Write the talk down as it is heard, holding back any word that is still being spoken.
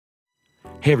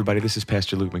Hey everybody, this is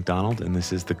Pastor Luke McDonald, and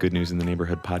this is the Good News in the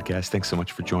Neighborhood podcast. Thanks so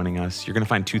much for joining us. You're going to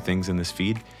find two things in this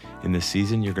feed. In this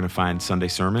season, you're going to find Sunday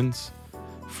sermons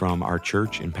from our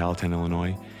church in Palatine,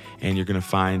 Illinois, and you're going to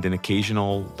find an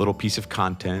occasional little piece of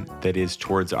content that is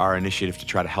towards our initiative to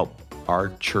try to help our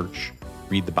church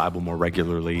read the Bible more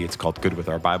regularly. It's called Good with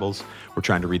Our Bibles. We're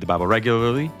trying to read the Bible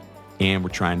regularly, and we're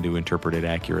trying to interpret it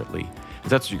accurately. And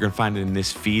that's what you're going to find in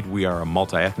this feed. We are a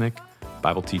multi-ethnic,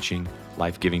 Bible-teaching,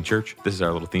 life-giving church. This is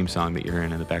our little theme song that you're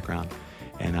hearing in the background.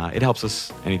 And it helps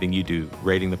us, anything you do,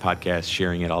 rating the podcast,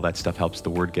 sharing it, all that stuff helps the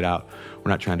word get out. We're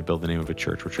not trying to build the name of a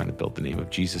church. We're trying to build the name of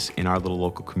Jesus in our little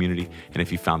local community. And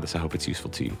if you found this, I hope it's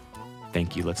useful to you.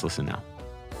 Thank you. Let's listen now.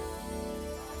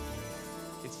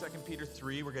 It's 2 Peter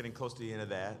 3. We're getting close to the end of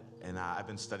that. And I've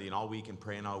been studying all week and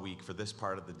praying all week for this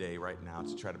part of the day right now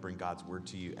to try to bring God's word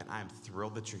to you. And I'm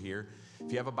thrilled that you're here.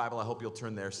 If you have a Bible, I hope you'll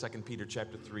turn there. 2 Peter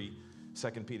chapter 3. 2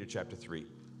 Peter chapter 3.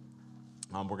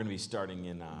 We're going to be starting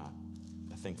in,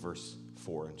 I think, verse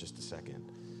 4 in just a second.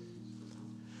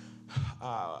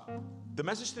 The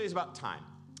message today is about time.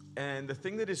 And the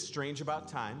thing that is strange about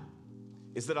time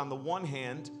is that on the one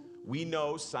hand, we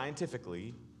know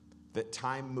scientifically that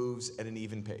time moves at an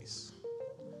even pace.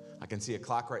 I can see a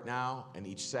clock right now, and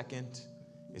each second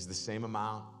is the same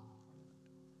amount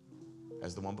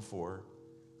as the one before.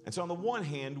 And so on the one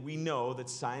hand, we know that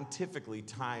scientifically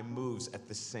time moves at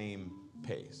the same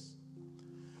pace.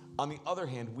 On the other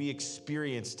hand, we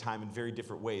experience time in very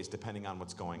different ways depending on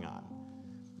what's going on.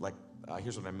 Like,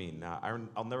 here's what I mean.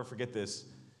 I'll never forget this.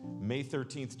 May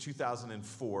 13th,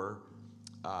 2004,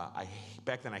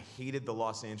 back then I hated the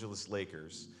Los Angeles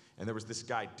Lakers, and there was this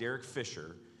guy, Derek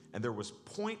Fisher, and there was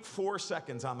 0.4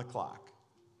 seconds on the clock.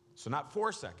 So not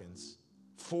 4 seconds,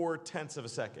 0.4 of a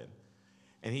second.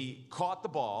 And he caught the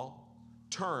ball,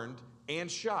 turned, and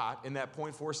shot in that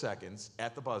 0.4 seconds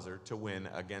at the buzzer to win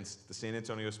against the San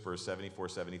Antonio Spurs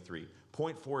 74-73.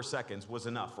 0.4 seconds was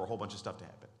enough for a whole bunch of stuff to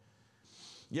happen.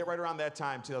 Yet right around that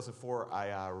time, 2004,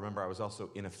 I remember I was also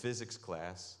in a physics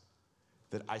class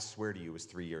that I swear to you was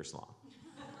 3 years long.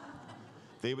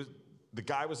 The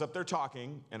guy was up there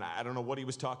talking, and I don't know what he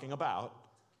was talking about,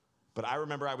 but I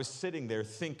remember I was sitting there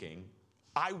thinking,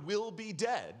 I will be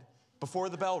dead before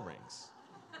the bell rings.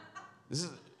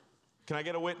 Can I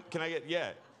get a win?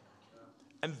 Yeah.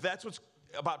 And that's what's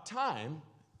about time,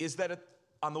 is that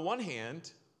on the one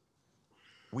hand,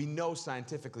 we know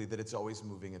scientifically that it's always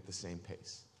moving at the same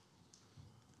pace.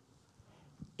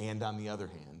 And on the other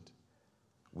hand,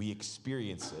 we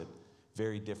experience it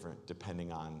very different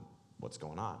depending on what's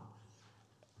going on.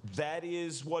 That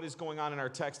is what is going on in our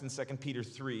text in 2 Peter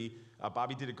 3.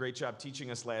 Bobby did a great job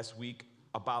teaching us last week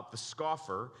about the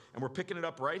scoffer, and we're picking it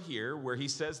up right here where he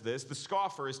says this. The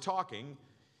scoffer is talking.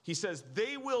 He says,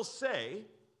 they will say,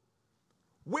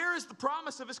 where is the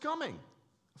promise of his coming?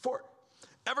 For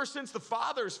ever since the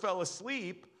fathers fell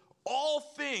asleep, all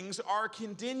things are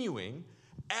continuing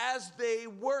as they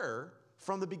were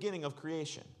from the beginning of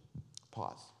creation.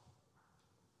 Pause.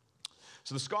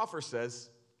 So the scoffer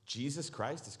says, Jesus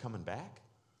Christ is coming back?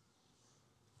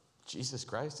 Jesus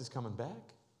Christ is coming back?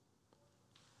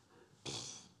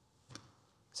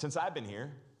 Since I've been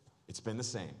here, it's been the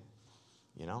same.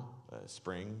 You know,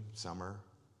 spring, summer,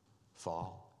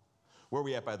 fall. Where are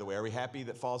we at, by the way? Are we happy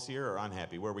that fall's here or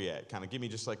unhappy? Where are we at? Kind of give me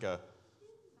just like a,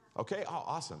 okay, oh,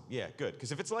 awesome. Yeah, good.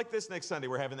 Because if it's like this next Sunday,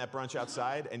 we're having that brunch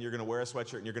outside, and you're going to wear a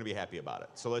sweatshirt, and you're going to be happy about it.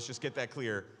 So let's just get that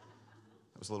clear.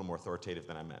 That was a little more authoritative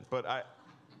than I meant. But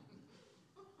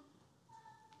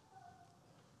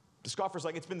the scoffer's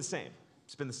like, it's been the same.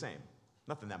 It's been the same.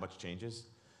 Nothing that much changes.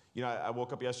 You know, I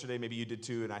woke up yesterday, maybe you did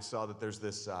too, and I saw that there's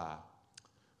this,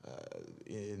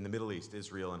 in the Middle East,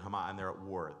 Israel and Hamas, and they're at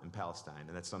war in Palestine.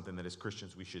 And that's something that as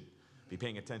Christians we should be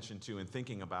paying attention to and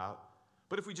thinking about.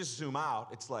 But if we just zoom out,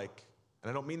 it's like,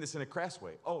 and I don't mean this in a crass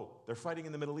way, oh, they're fighting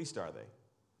in the Middle East, are they?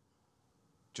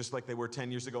 Just like they were 10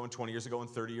 years ago and 20 years ago and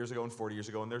 30 years ago and 40 years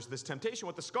ago. And there's this temptation.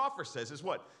 What the scoffer says is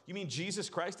what? You mean Jesus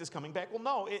Christ is coming back? Well,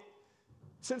 no.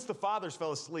 Since the fathers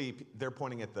fell asleep, they're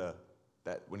pointing at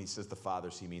that when he says the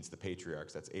fathers, he means the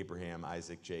patriarchs. That's Abraham,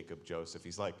 Isaac, Jacob, Joseph.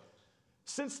 He's like,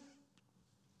 since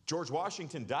George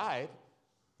Washington died,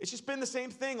 it's just been the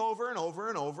same thing over and over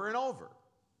and over and over.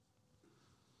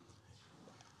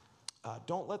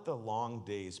 Don't let the long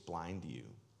days blind you.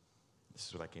 This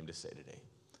is what I came to say today.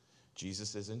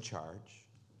 Jesus is in charge,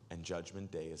 and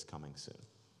judgment day is coming soon.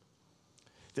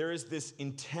 There is this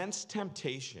intense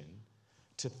temptation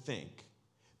to think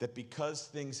that because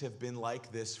things have been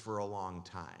like this for a long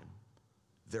time,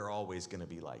 they're always going to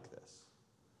be like this.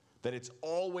 That it's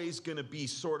always going to be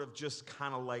sort of just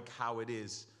kind of like how it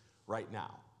is right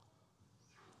now.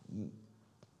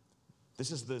 This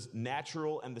is the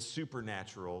natural and the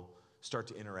supernatural start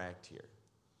to interact here.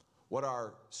 What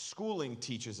our schooling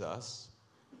teaches us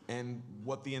and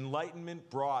what the Enlightenment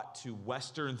brought to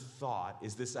Western thought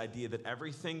is this idea that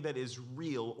everything that is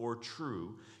real or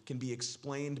true can be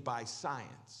explained by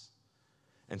science.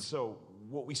 And so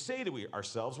what we say to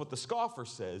ourselves, what the scoffer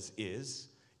says is,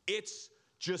 it's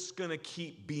just going to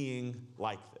keep being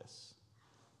like this.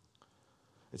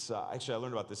 It's actually, I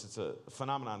learned about this. It's a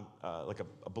phenomenon, like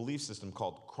a belief system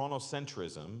called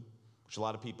chronocentrism, which a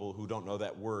lot of people who don't know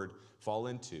that word fall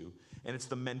into. And it's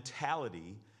the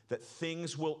mentality that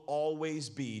things will always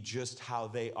be just how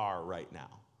they are right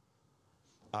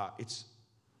now. It's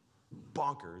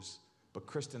bonkers, but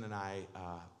Kristen and I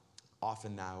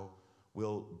often now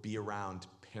will be around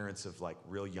parents of like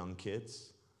real young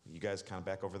kids. You guys kind of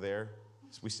back over there.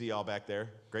 We see y'all back there.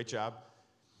 Great job.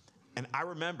 And I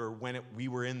remember when we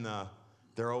were in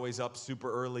they're always up super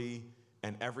early,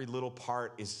 and every little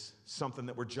part is something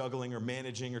that we're juggling or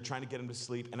managing or trying to get them to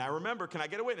sleep. And I remember, can I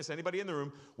get a witness, anybody in the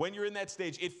room, when you're in that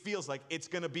stage, it feels like it's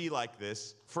going to be like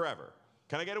this forever.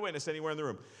 Can I get a witness anywhere in the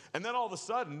room? And then all of a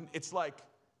sudden, it's like,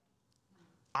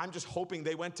 I'm just hoping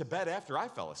they went to bed after I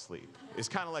fell asleep. It's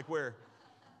kind of like where,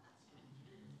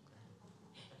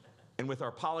 and with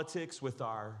our politics, with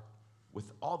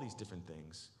all these different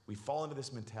things, we fall into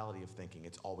this mentality of thinking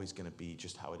it's always going to be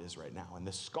just how it is right now. And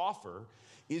the scoffer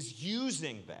is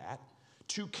using that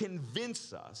to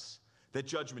convince us that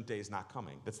judgment day is not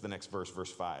coming. That's the next verse,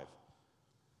 verse 5.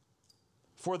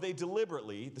 For they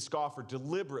the scoffer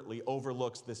deliberately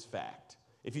overlooks this fact.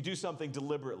 If you do something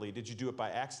deliberately, did you do it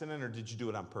by accident or did you do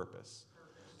it on purpose?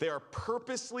 They are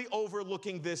purposely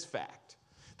overlooking this fact,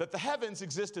 that the heavens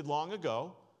existed long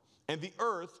ago, and the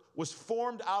earth was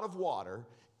formed out of water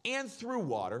and through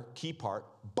water, key part,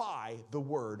 by the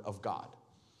word of God.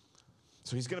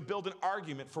 So he's going to build an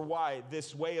argument for why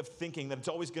this way of thinking that it's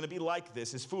always going to be like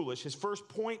this is foolish. His first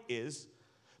point is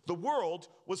the world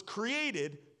was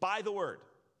created by the word.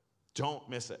 Don't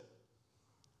miss it.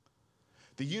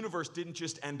 The universe didn't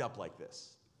just end up like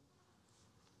this.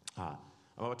 I'm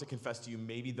about to confess to you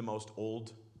maybe the most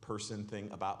old person thing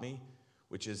about me,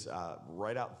 which is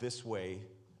right out this way.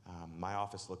 My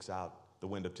office looks out the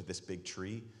window to this big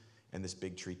tree, and this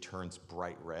big tree turns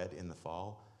bright red in the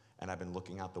fall. And I've been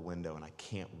looking out the window, and I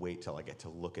can't wait till I get to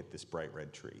look at this bright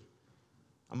red tree.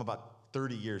 I'm about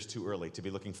 30 years too early to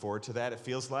be looking forward to that, it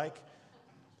feels like.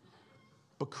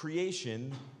 But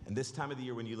creation, and this time of the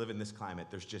year when you live in this climate,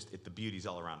 there's just, the beauty's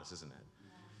all around us, isn't it?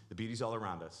 The beauty's all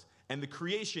around us. And the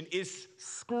creation is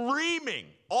screaming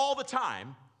all the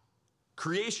time.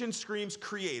 Creation screams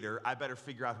creator. I better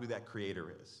figure out who that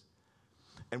creator is.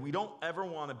 And we don't ever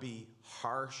want to be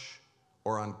harsh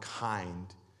or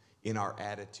unkind in our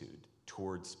attitude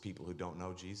towards people who don't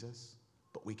know Jesus,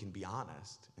 but we can be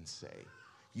honest and say,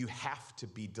 you have to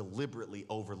be deliberately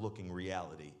overlooking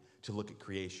reality to look at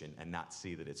creation and not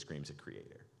see that it screams at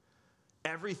creator.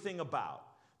 Everything about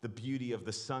the beauty of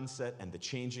the sunset and the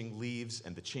changing leaves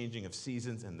and the changing of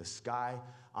seasons and the sky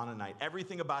on a night,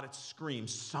 everything about it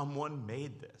screams, someone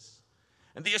made this.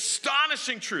 And the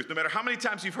astonishing truth, no matter how many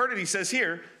times you've heard it, he says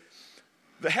here,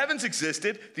 the heavens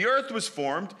existed, the earth was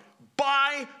formed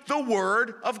by the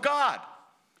word of God.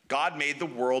 God made the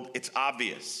world, it's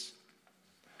obvious.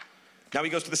 Now he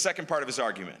goes to the second part of his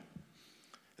argument.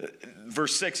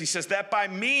 Verse 6, he says that by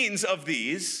means of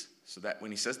these, so that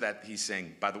when he says that, he's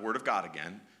saying by the word of God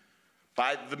again,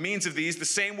 by the means of these, the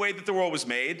same way that the world was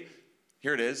made,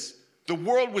 here it is, the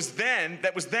world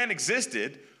that was then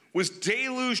existed, was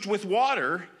deluged with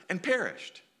water and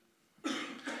perished.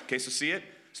 Okay, so see it?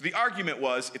 So the argument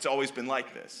was, it's always been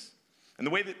like this. And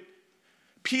the way that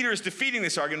Peter is defeating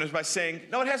this argument is by saying,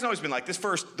 no, it hasn't always been like this.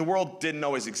 First, the world didn't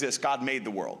always exist. God made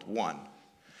the world, 1.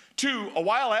 2, a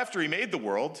while after he made the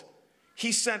world,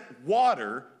 he sent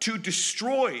water to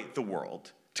destroy the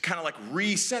world, to kind of like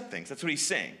reset things. That's what he's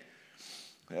saying.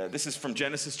 This is from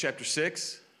Genesis chapter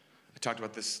 6. I talked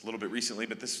about this a little bit recently,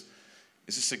 but this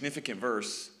is a significant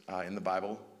verse in the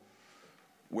Bible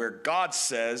where God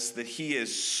says that he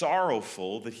is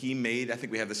sorrowful that he made, I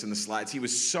think we have this in the slides, he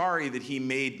was sorry that he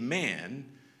made man.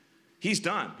 He's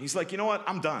done. He's like, you know what,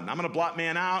 I'm done. I'm going to blot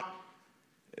man out.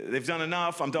 They've done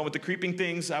enough. I'm done with the creeping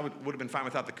things. I would have been fine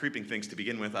without the creeping things to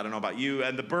begin with. I don't know about you.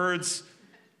 And the birds,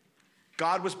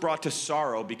 God was brought to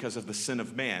sorrow because of the sin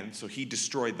of man, so he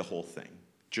destroyed the whole thing.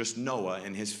 Just Noah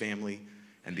and his family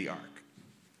and the ark.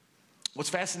 What's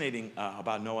fascinating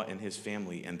about Noah and his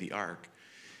family and the ark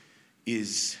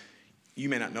is, you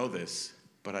may not know this,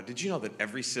 but did you know that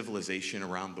every civilization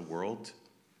around the world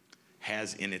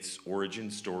has in its origin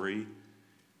story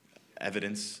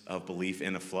evidence of belief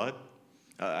in a flood?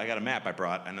 I got a map I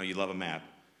brought. I know you love a map.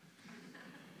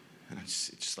 And it's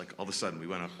just like all of a sudden we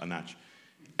went up a notch.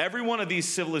 Every one of these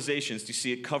civilizations, you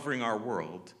see it covering our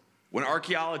world. When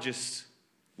archaeologists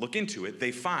look into it,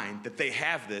 they find that they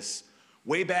have this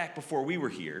way back before we were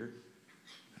here.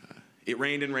 It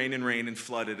rained and rained and rained and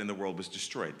flooded and the world was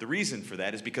destroyed. The reason for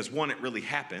that is because, one, it really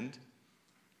happened,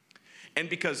 and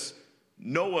because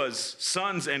Noah's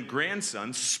sons and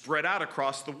grandsons spread out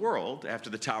across the world after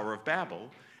the Tower of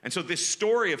Babel. And so this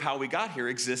story of how we got here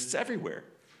exists everywhere.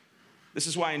 This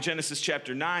is why in Genesis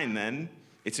chapter 9, then,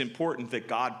 it's important that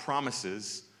God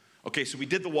promises, okay, so we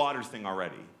did the water thing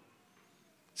already.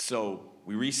 So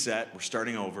we reset, we're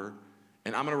starting over,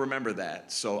 and I'm going to remember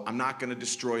that. So I'm not going to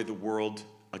destroy the world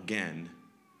again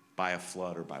by a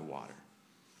flood or by water.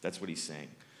 That's what he's saying.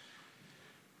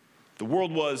 The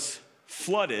world was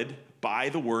flooded by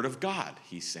the word of God,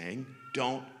 he's saying.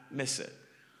 Don't miss it.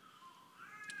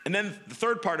 And then the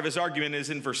third part of his argument is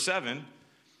in verse 7.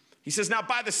 He says, now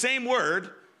by the same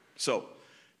word, so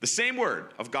the same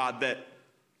word of God that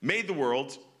made the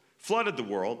world, flooded the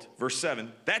world, verse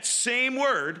 7, that same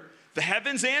word, the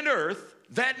heavens and earth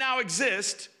that now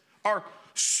exist, are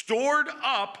stored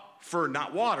up for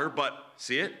not water, but,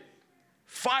 see it,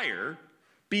 fire,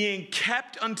 being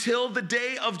kept until the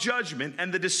day of judgment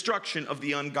and the destruction of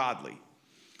the ungodly.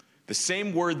 The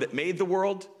same word that made the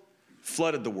world,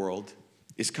 flooded the world,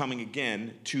 is coming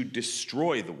again to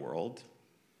destroy the world.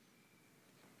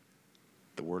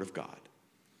 The word of God.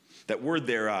 That word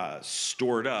there,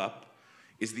 stored up,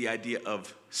 is the idea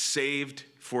of saved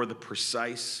for the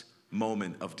precise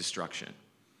moment of destruction.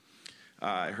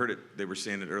 I heard it, they were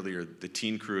saying it earlier, the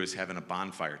teen crew is having a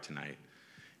bonfire tonight.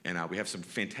 And we have some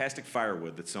fantastic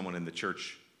firewood that someone in the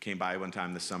church came by one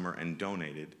time this summer and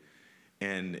donated.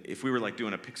 And if we were like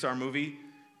doing a Pixar movie,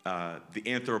 the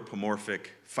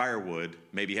anthropomorphic firewood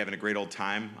may be having a great old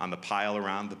time on the pile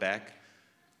around the back,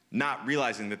 not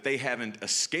realizing that they haven't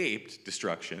escaped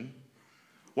destruction.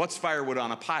 What's firewood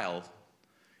on a pile?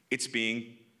 It's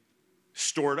being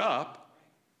stored up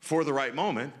for the right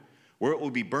moment where it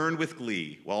will be burned with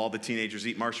glee while all the teenagers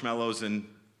eat marshmallows and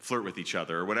flirt with each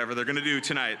other or whatever they're going to do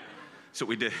tonight. That's what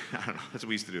we did. I don't know. That's what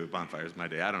we used to do at bonfires in my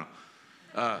day. I don't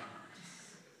know.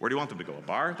 Where do you want them to go? A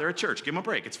bar? They're at church. Give them a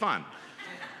break. It's fun.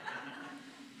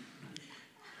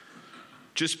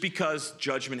 Just because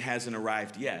judgment hasn't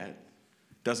arrived yet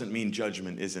doesn't mean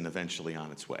judgment isn't eventually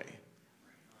on its way.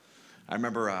 I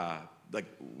remember, like,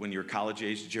 when you were college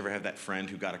age, did you ever have that friend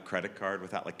who got a credit card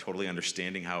without, like, totally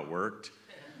understanding how it worked?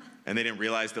 And they didn't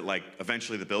realize that, like,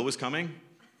 eventually the bill was coming?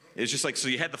 It was just like, so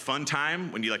you had the fun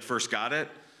time when you, like, first got it.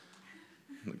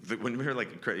 When we were,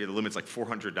 like, the limit's like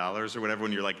 $400 or whatever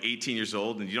when you're, like, 18 years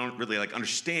old and you don't really, like,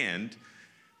 understand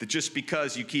that just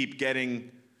because you keep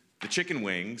getting the chicken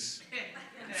wings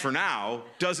for now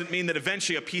doesn't mean that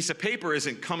eventually a piece of paper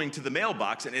isn't coming to the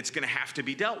mailbox and it's going to have to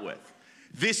be dealt with.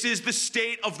 This is the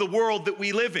state of the world that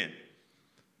we live in.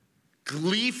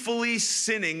 Gleefully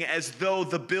sinning as though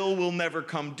the bill will never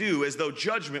come due, as though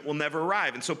judgment will never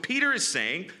arrive. And so Peter is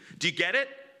saying, do you get it?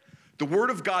 The Word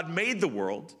of God made the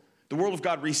world. The Word of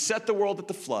God reset the world at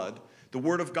the flood. The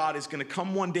Word of God is going to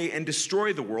come one day and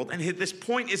destroy the world. And this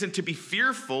point isn't to be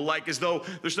fearful, like as though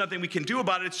there's nothing we can do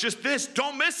about it. It's just this,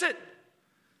 don't miss it.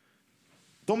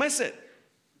 Don't miss it.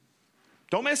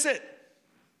 Don't miss it.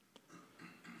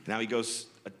 Now he goes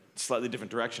a slightly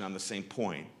different direction on the same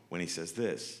point when he says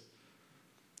this.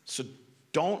 So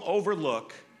don't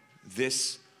overlook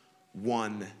this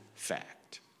one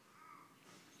fact,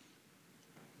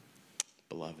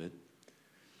 beloved,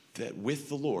 that with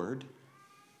the Lord,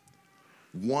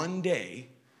 one day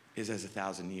is as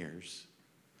 1,000 years,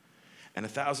 and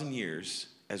 1,000 years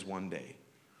as one day.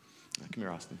 Come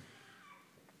here, Austin.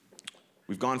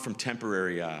 We've gone from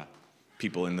temporary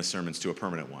people in the sermons to a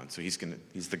permanent one, so he's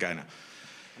the guy now.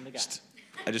 I'm the guy.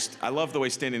 I love the way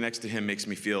standing next to him makes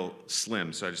me feel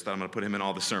slim, so I just thought I'm going to put him in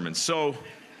all the sermons. So,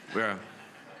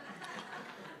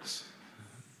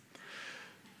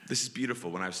 this is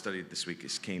beautiful. When I studied this week,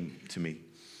 this came to me.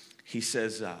 He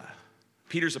says,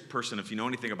 Peter's a person, if you know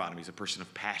anything about him, he's a person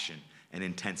of passion and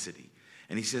intensity.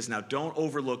 And he says, now don't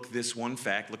overlook this one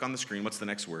fact. Look on the screen. What's the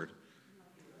next word?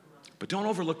 But don't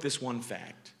overlook this one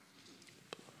fact.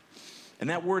 And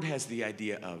that word has the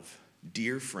idea of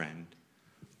dear friend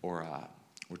or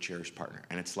cherished partner.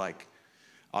 And it's like,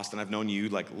 Austin, I've known you,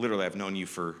 like literally I've known you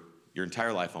for your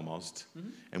entire life almost. Mm-hmm.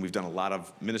 And we've done a lot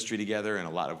of ministry together and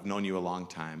known you a long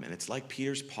time. And it's like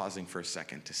Peter's pausing for a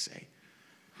second to say,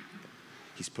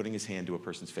 he's putting his hand to a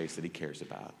person's face that he cares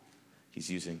about. He's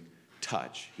using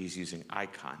touch. He's using eye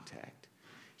contact.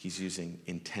 He's using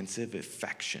intensive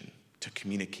affection to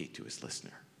communicate to his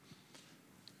listener.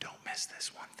 Don't miss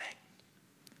this one thing.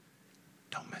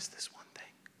 Don't miss this one thing.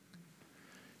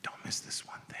 Don't miss this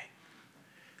one thing.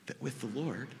 That with the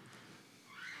Lord,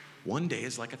 one day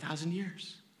is like 1,000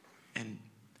 years. And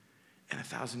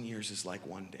 1,000 years is like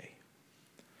one day.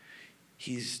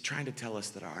 He's trying to tell us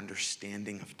that our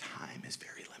understanding of time is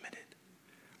very limited.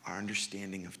 Our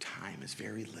understanding of time is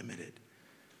very limited.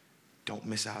 Don't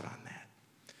miss out on that.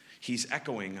 He's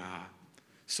echoing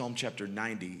Psalm chapter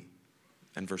 90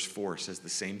 and verse 4 says the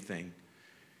same thing.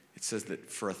 It says that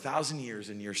for 1,000 years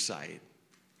in your sight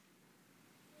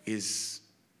is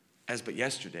as but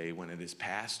yesterday when it is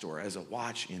past, or as a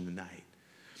watch in the night.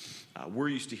 We're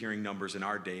used to hearing numbers in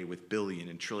our day with billion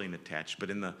and trillion attached, but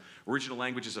in the original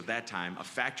languages of that time, a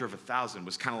factor of 1,000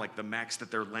 was kind of like the max that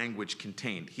their language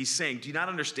contained. He's saying, do you not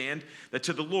understand that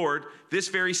to the Lord, this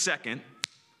very second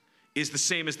is the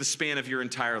same as the span of your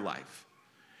entire life?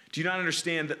 Do you not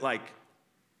understand that, like,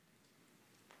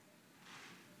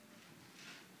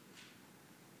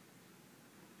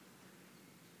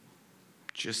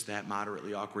 just that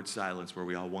moderately awkward silence where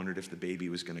we all wondered if the baby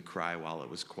was going to cry while it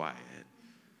was quiet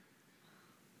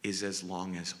is as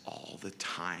long as all the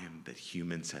time that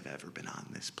humans have ever been on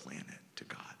this planet to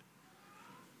God.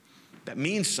 That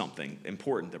means something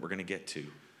important that we're going to get to.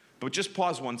 But just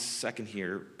pause 1 second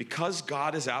here. Because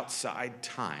God is outside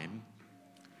time,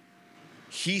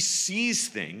 he sees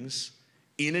things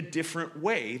in a different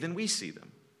way than we see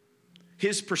them.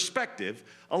 His perspective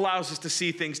allows us to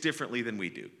see things differently than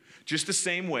we do. Just the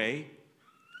same way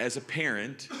as a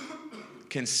parent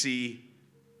can see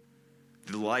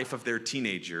the life of their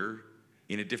teenager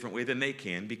in a different way than they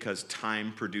can because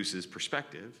time produces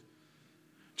perspective.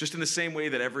 Just in the same way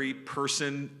that every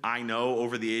person I know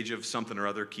over the age of something or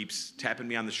other keeps tapping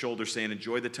me on the shoulder saying,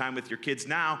 enjoy the time with your kids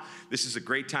now. This is a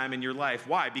great time in your life.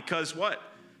 Why? Because what?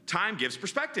 Time gives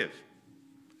perspective.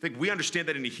 I think we understand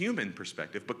that in a human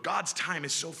perspective, but God's time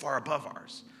is so far above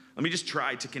ours. Let me just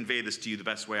try to convey this to you the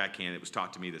best way I can. It was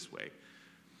taught to me this way.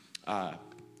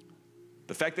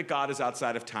 The fact that God is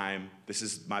outside of time, this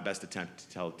is my best attempt to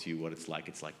tell it to you what it's like.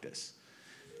 It's like this.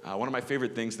 One of my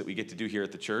favorite things that we get to do here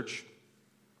at the church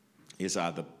is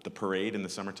the parade in the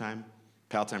summertime.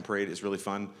 Palatine Parade is really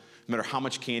fun. No matter how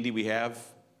much candy we have,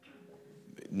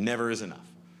 it never is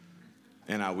enough.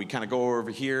 And we kind of go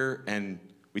over here, and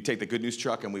we take the Good News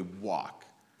truck, and we walk.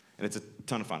 And it's a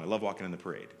ton of fun. I love walking in the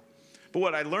parade. But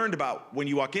what I learned about when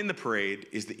you walk in the parade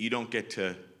is that you don't get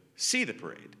to see the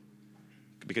parade.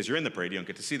 Because you're in the parade, you don't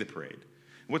get to see the parade.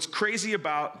 And what's crazy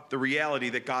about the reality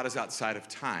that God is outside of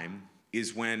time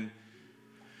is when,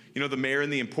 the mayor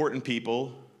and the important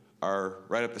people are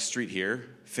right up the street here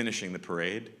finishing the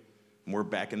parade, and we're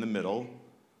back in the middle.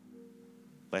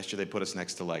 Last year they put us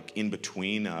next to in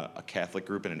between a Catholic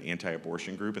group and an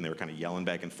anti-abortion group, and they were kind of yelling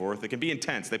back and forth. It can be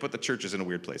intense. They put the churches in a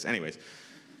weird place. Anyways.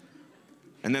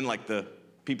 And then the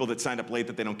people that signed up late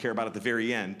that they don't care about at the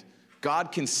very end,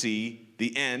 God can see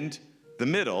the end, the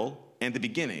middle, and the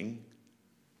beginning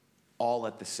all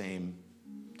at the same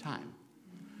time.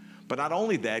 But not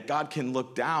only that, God can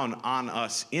look down on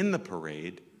us in the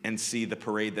parade and see the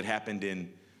parade that happened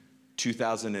in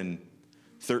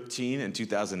 2013 and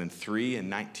 2003 and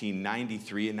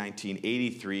 1993 and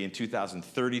 1983 and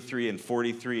 2033 and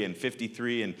 43 and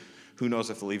 53 and who knows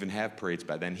if they'll even have parades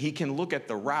by then. He can look at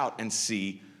the route and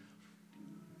see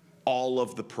all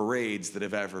of the parades that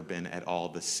have ever been at all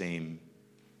the same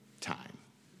time.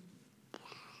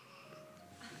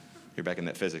 You're back in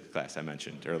that physics class I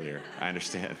mentioned earlier. I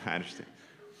understand.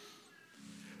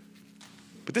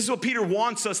 But this is what Peter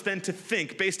wants us then to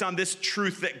think based on this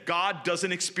truth that God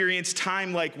doesn't experience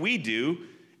time like we do.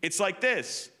 It's like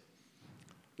this.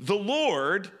 The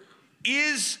Lord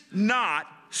is not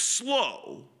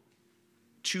slow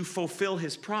to fulfill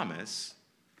his promise.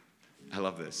 I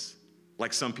love this.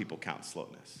 Like some people count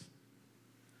slowness.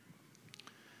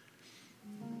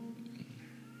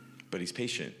 But he's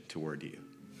patient toward you,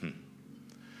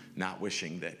 not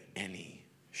wishing that any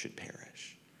should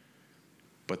perish,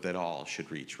 but that all should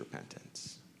reach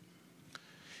repentance.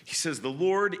 He says the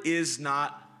Lord is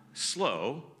not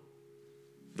slow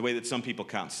the way that some people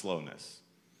count slowness.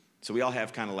 So we all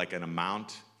have kind of like an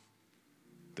amount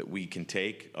that we can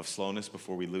take of slowness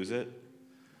before we lose it.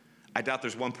 I doubt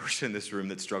there's one person in this room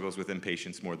that struggles with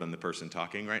impatience more than the person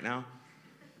talking right now.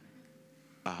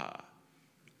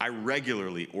 I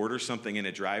regularly order something in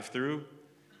a drive-thru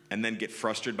and then get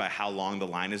frustrated by how long the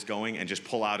line is going and just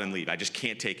pull out and leave. I just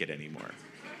can't take it anymore.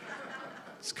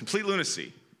 It's complete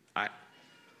lunacy.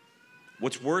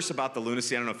 What's worse about the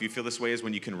lunacy, I don't know if you feel this way, is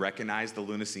when you can recognize the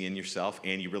lunacy in yourself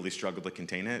and you really struggle to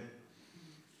contain it.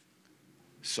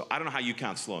 So I don't know how you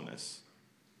count slowness.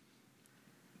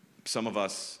 Some of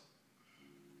us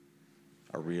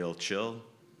are real chill.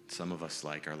 Some of us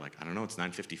are like, I don't know, it's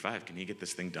 9:55. Can he get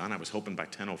this thing done? I was hoping by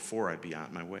 10:04 I'd be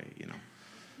on my way,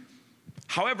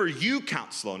 However you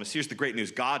count slowness, here's the great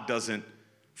news. God doesn't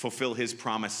fulfill his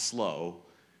promise slow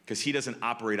because he doesn't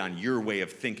operate on your way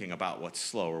of thinking about what's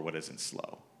slow or what isn't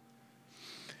slow.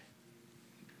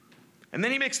 And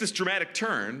then he makes this dramatic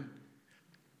turn.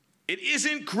 It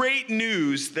isn't great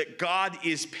news that God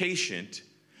is patient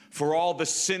for all the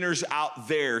sinners out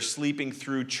there sleeping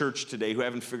through church today who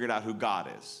haven't figured out who God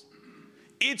is.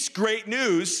 It's great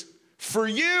news for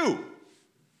you.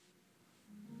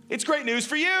 It's great news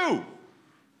for you.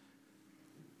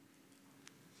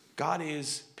 God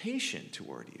is patient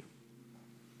toward you.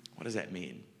 What does that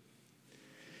mean?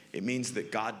 It means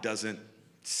that God doesn't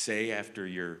say after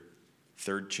your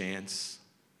third chance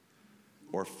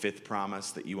or fifth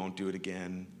promise that you won't do it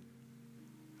again,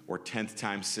 or 10th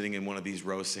time sitting in one of these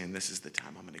rows saying, this is the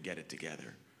time I'm going to get it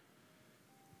together.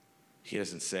 He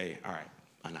doesn't say, all right,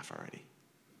 enough already.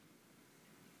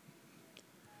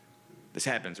 This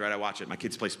happens, right? I watch it. My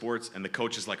kids play sports, and the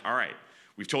coach is like, all right,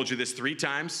 we've told you this 3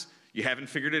 times. You haven't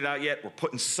figured it out yet. We're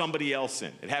putting somebody else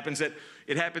in. It happens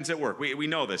at work. We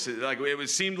know this. It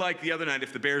seemed like the other night,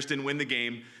 if the Bears didn't win the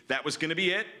game, that was going to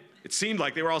be it. It seemed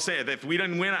like they were all saying that if we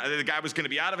didn't win, the guy was going to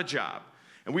be out of a job.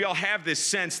 And we all have this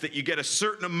sense that you get a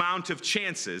certain amount of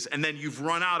chances, and then you've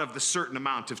run out of the certain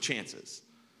amount of chances.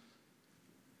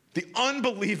 The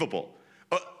unbelievable,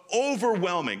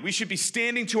 overwhelming. We should be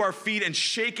standing to our feet and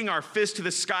shaking our fist to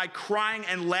the sky, crying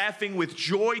and laughing with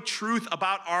joy truth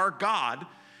about our God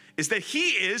is that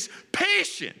he is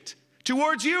patient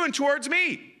towards you and towards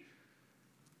me.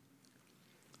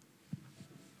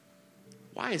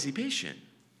 Why is he patient?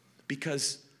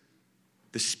 Because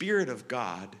the Spirit of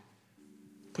God,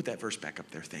 put that verse back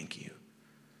up there, thank you.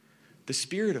 The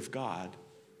Spirit of God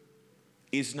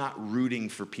is not rooting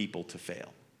for people to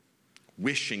fail,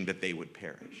 wishing that they would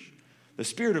perish. The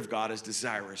Spirit of God is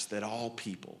desirous that all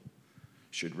people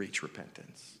should reach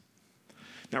repentance.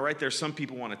 Now, right there, some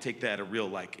people want to take that a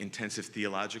real intensive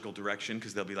theological direction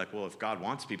because they'll be like, well, if God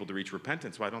wants people to reach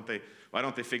repentance, why don't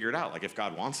they figure it out? Like, if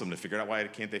God wants them to figure it out, why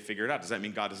can't they figure it out? Does that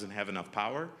mean God doesn't have enough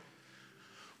power?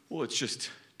 Well, it's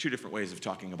just 2 different ways of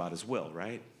talking about his will,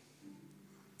 right?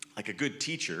 Like a good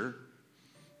teacher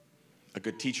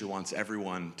wants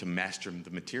everyone to master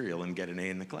the material and get an A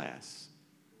in the class.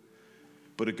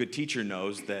 But a good teacher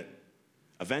knows that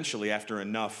eventually, after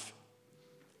enough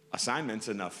assignments,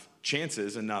 enough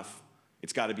chances,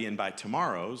 it's got to be in by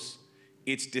tomorrow's,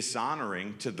 it's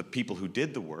dishonoring to the people who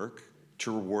did the work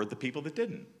to reward the people that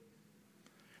didn't.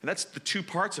 And that's the 2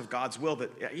 parts of God's will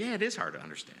that, yeah, it is hard to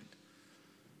understand.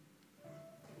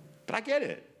 But I get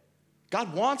it.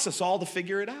 God wants us all to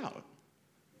figure it out.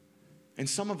 And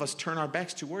some of us turn our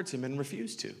backs towards him and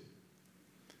refuse to.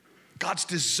 God's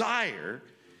desire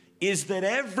is that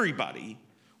everybody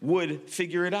would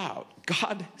figure it out.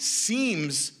 God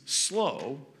seems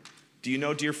slow, do you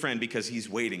know, dear friend, because he's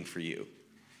waiting for you.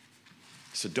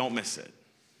 So don't miss it.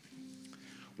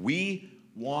 We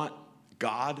want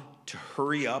God to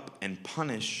hurry up and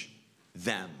punish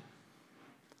them,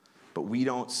 but we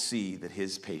don't see that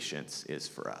his patience is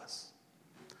for us.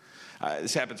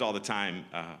 This happens all the time.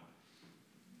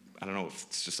 I don't know if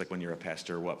it's just like when you're a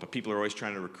pastor or what, but people are always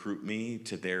trying to recruit me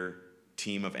to their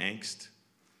team of angst.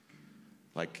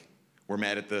 Like, we're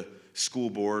mad at the school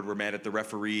board, we're mad at the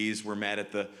referees, we're mad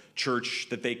at the church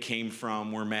that they came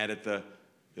from, we're mad at the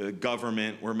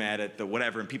government, we're mad at the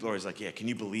whatever, and people are always like, yeah, can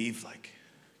you believe?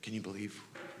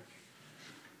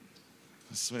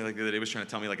 Somebody like the other day was trying to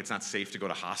tell me it's not safe to go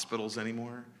to hospitals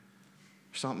anymore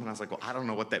or something, and I was like, well, I don't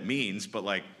know what that means, but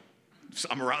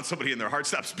I'm around somebody and their heart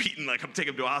stops beating, I'm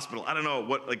taking them to a hospital. I don't know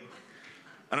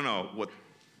what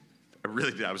I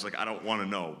really did. I was like, I don't want to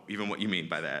know even what you mean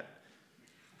by that.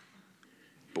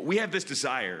 But we have this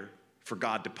desire for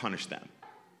God to punish them.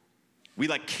 We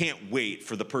can't wait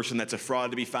for the person that's a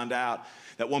fraud to be found out.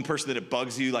 That one person that it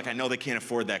bugs you, I know they can't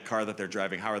afford that car that they're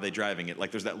driving. How are they driving it?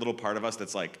 There's that little part of us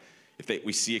that's if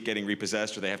we see it getting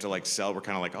repossessed or they have to sell, we're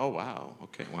kind of oh, wow,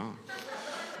 okay, wow.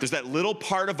 There's that little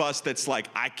part of us that's I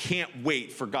can't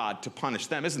wait for God to punish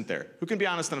them, isn't there? Who can be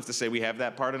honest enough to say we have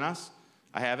that part in us?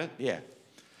 I have it? Yeah.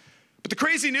 But the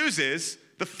crazy news is,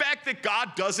 the fact that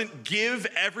God doesn't give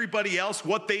everybody else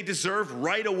what they deserve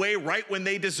right away, right when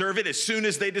they deserve it, as soon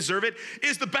as they deserve it,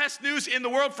 is the best news in the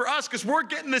world for us because we're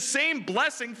getting the same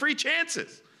blessing, free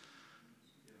chances.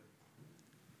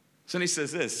 So then he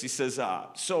says this. He says,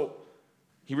 so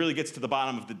he really gets to the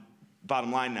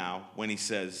bottom line now when he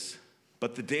says,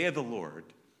 but the day of the Lord,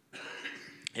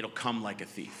 it'll come like a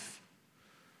thief.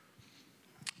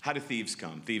 How do thieves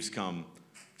come? Thieves come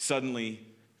suddenly,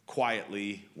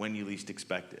 quietly when you least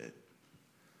expect it.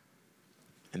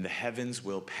 And the heavens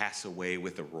will pass away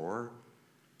with a roar.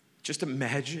 Just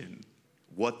imagine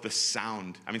what the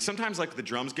sound, I mean, sometimes like the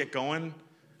drums get going, and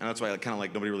that's why kind of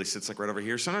like nobody really sits like right over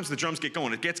here. Sometimes the drums get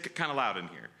going, it gets kind of loud in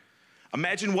here.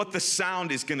 Imagine what the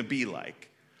sound is gonna be like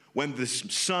when the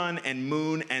sun and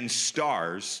moon and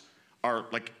stars are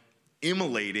like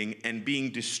immolating and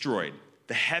being destroyed.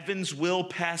 The heavens will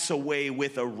pass away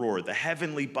with a roar. The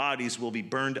heavenly bodies will be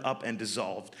burned up and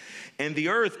dissolved. And the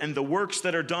earth and the works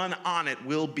that are done on it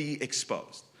will be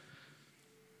exposed.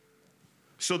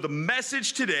 So the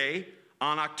message today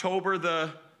on October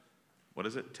the, what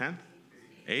is it, 10th?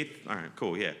 8th? All right,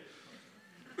 cool, yeah.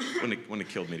 Wouldn't have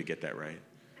killed me to get that right.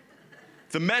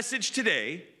 The message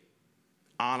today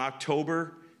on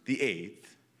October the 8th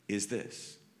is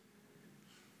this.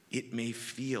 It may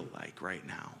feel like right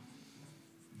now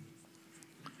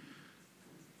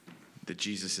that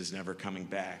Jesus is never coming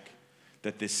back,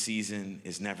 that this season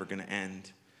is never going to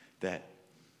end, that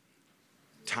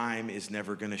time is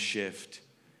never going to shift,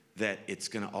 that it's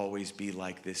going to always be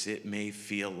like this. It may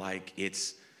feel like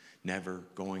it's never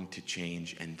going to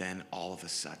change, and then all of a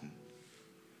sudden,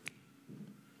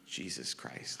 Jesus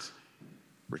Christ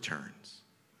returns.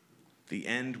 The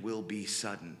end will be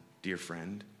sudden, dear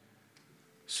friend,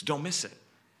 so don't miss it.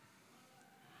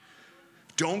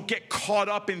 Don't get caught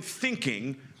up in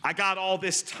thinking, I got all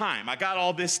this time, I got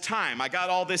all this time, I got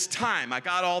all this time, I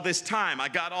got all this time, I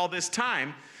got all this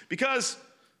time, because,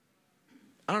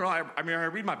 I don't know, I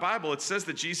read my Bible, it says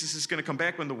that Jesus is gonna come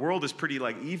back when the world is pretty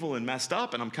like evil and messed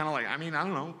up, and I'm kind of like, I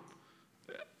don't know.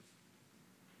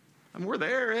 I mean, we're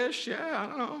there-ish, yeah, I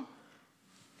don't know.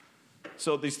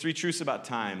 So these three truths about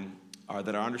time are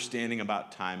that our understanding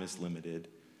about time is limited.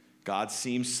 God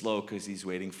seems slow because he's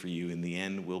waiting for you, and the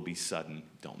end will be sudden.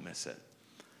 Don't miss it.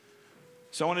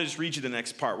 So I want to just read you the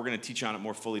next part. We're going to teach on it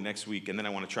more fully next week, and then I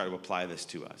want to try to apply this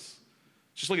to us.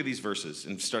 Just look at these verses,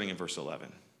 and starting in verse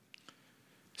 11.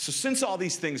 So since all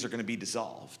these things are going to be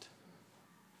dissolved,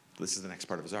 this is the next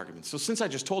part of his argument. So since I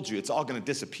just told you it's all going to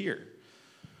disappear,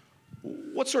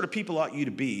 what sort of people ought you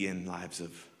to be in lives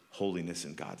of holiness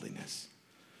and godliness,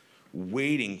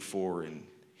 waiting for and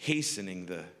hastening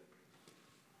the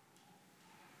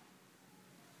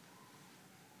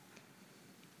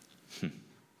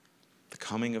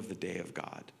coming of the day of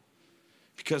God,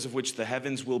 because of which the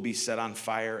heavens will be set on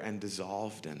fire and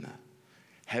dissolved, and the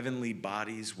heavenly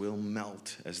bodies will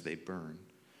melt as they burn.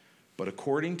 But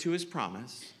according to his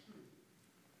promise,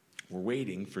 we're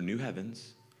waiting for new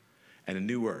heavens and a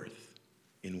new earth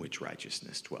in which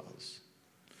righteousness dwells.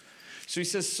 So he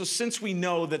says, so since we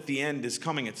know that the end is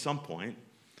coming at some point,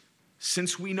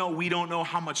 since we know we don't know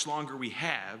how much longer we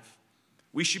have,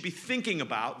 we should be thinking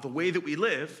about the way that we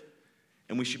live,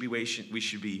 and we should be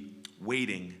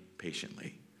waiting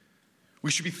patiently.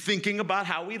 We should be thinking about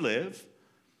how we live,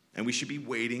 and we should be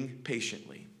waiting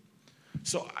patiently.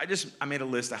 So I made a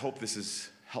list. I hope this is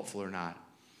helpful or not.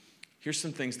 Here's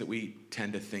some things that we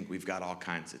tend to think we've got all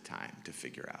kinds of time to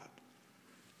figure out.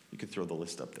 You could throw the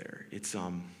list up there. It's,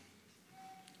 are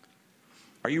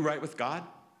you right with God?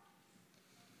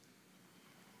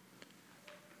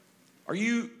 Are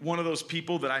you one of those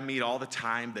people that I meet all the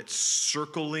time that's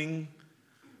circling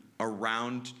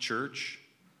around church,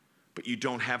 but you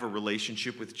don't have a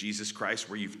relationship with Jesus Christ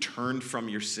where you've turned from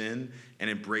your sin and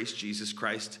embraced Jesus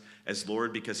Christ as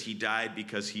Lord because he died,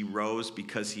 because he rose,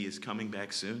 because he is coming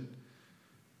back soon?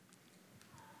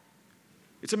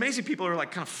 It's amazing people are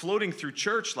like kind of floating through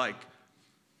church like,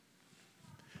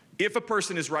 if a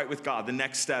person is right with God, the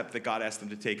next step that God asked them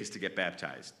to take is to get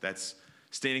baptized. That's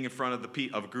standing in front of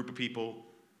a group of people,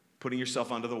 putting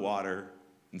yourself under the water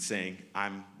and saying,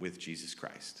 I'm with Jesus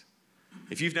Christ.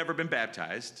 If you've never been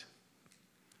baptized,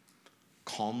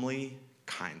 calmly,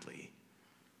 kindly,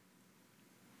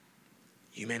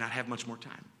 you may not have much more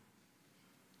time.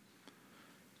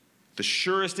 The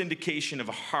surest indication of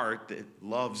a heart that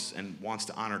loves and wants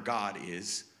to honor God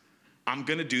is, I'm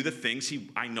going to do the things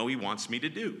I know he wants me to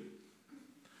do.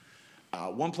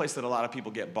 One place that a lot of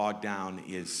people get bogged down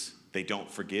is they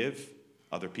don't forgive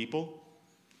other people,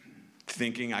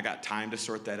 thinking I got time to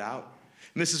sort that out.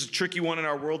 And this is a tricky one in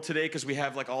our world today because we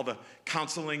have like all the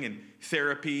counseling and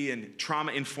therapy and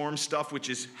trauma-informed stuff, which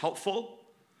is helpful,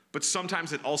 but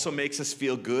sometimes it also makes us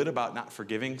feel good about not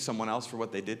forgiving someone else for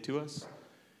what they did to us.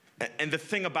 And the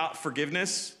thing about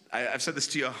forgiveness, I've said this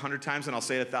to you 100 times and I'll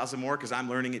say it 1,000 more because I'm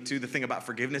learning it too. The thing about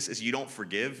forgiveness is you don't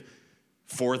forgive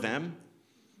for them.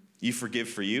 You forgive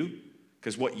for you,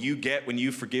 because what you get when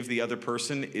you forgive the other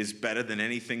person is better than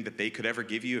anything that they could ever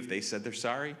give you if they said they're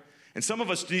sorry. And some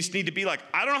of us just need to be like,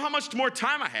 I don't know how much more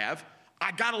time I have.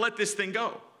 I got to let this thing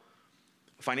go.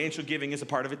 Financial giving is a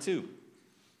part of it too.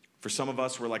 For some of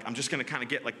us, we're like, I'm just going to kind of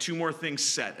get like 2 more things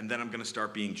set, and then I'm going to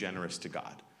start being generous to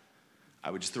God.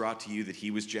 I would just throw out to you that he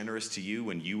was generous to you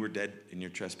when you were dead in your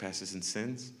trespasses and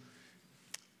sins.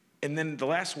 And then the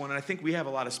last one, and I think we have a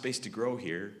lot of space to grow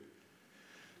here.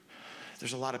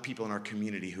 There's a lot of people in our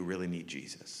community who really need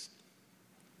Jesus.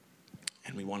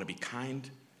 And we want to be kind,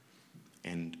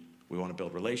 and we want to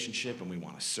build relationship, and we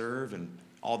want to serve, and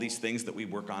all these things that we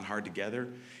work on hard together.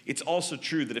 It's also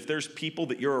true that if there's people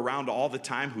that you're around all the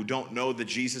time who don't know the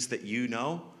Jesus that you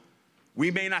know,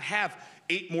 we may not have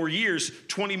 8 more years,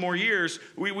 20 more years.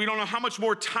 We don't know how much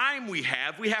more time we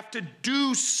have. We have to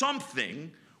do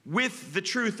something with the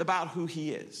truth about who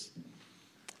he is.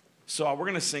 So we're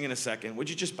going to sing in a second. Would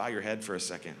you just bow your head for a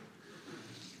second?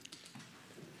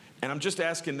 And I'm just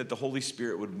asking that the Holy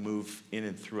Spirit would move in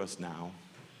and through us now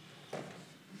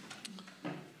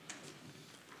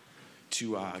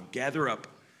to gather up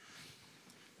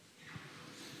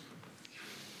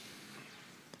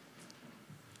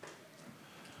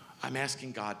I'm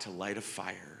asking God to light a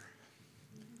fire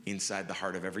inside the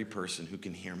heart of every person who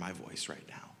can hear my voice right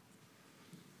now.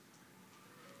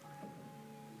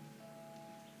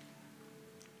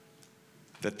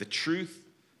 That the truth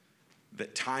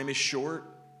that time is short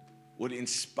would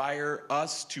inspire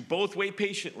us to both wait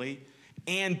patiently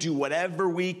and do whatever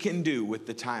we can do with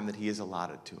the time that he has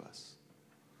allotted to us.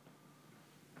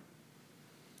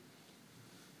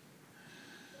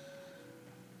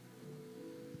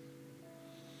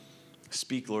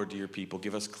 Speak, Lord, to your people.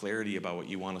 Give us clarity about what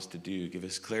you want us to do. Give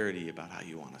us clarity about how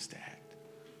you want us to act.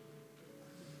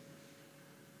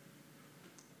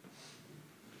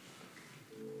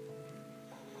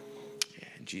 Yeah,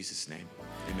 in Jesus' name,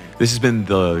 amen. This has been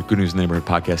the Good News Neighborhood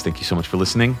Podcast. Thank you so much for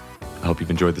listening. I hope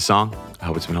you've enjoyed the song. I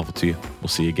hope it's been helpful to you. We'll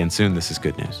see you again soon. This is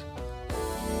Good News.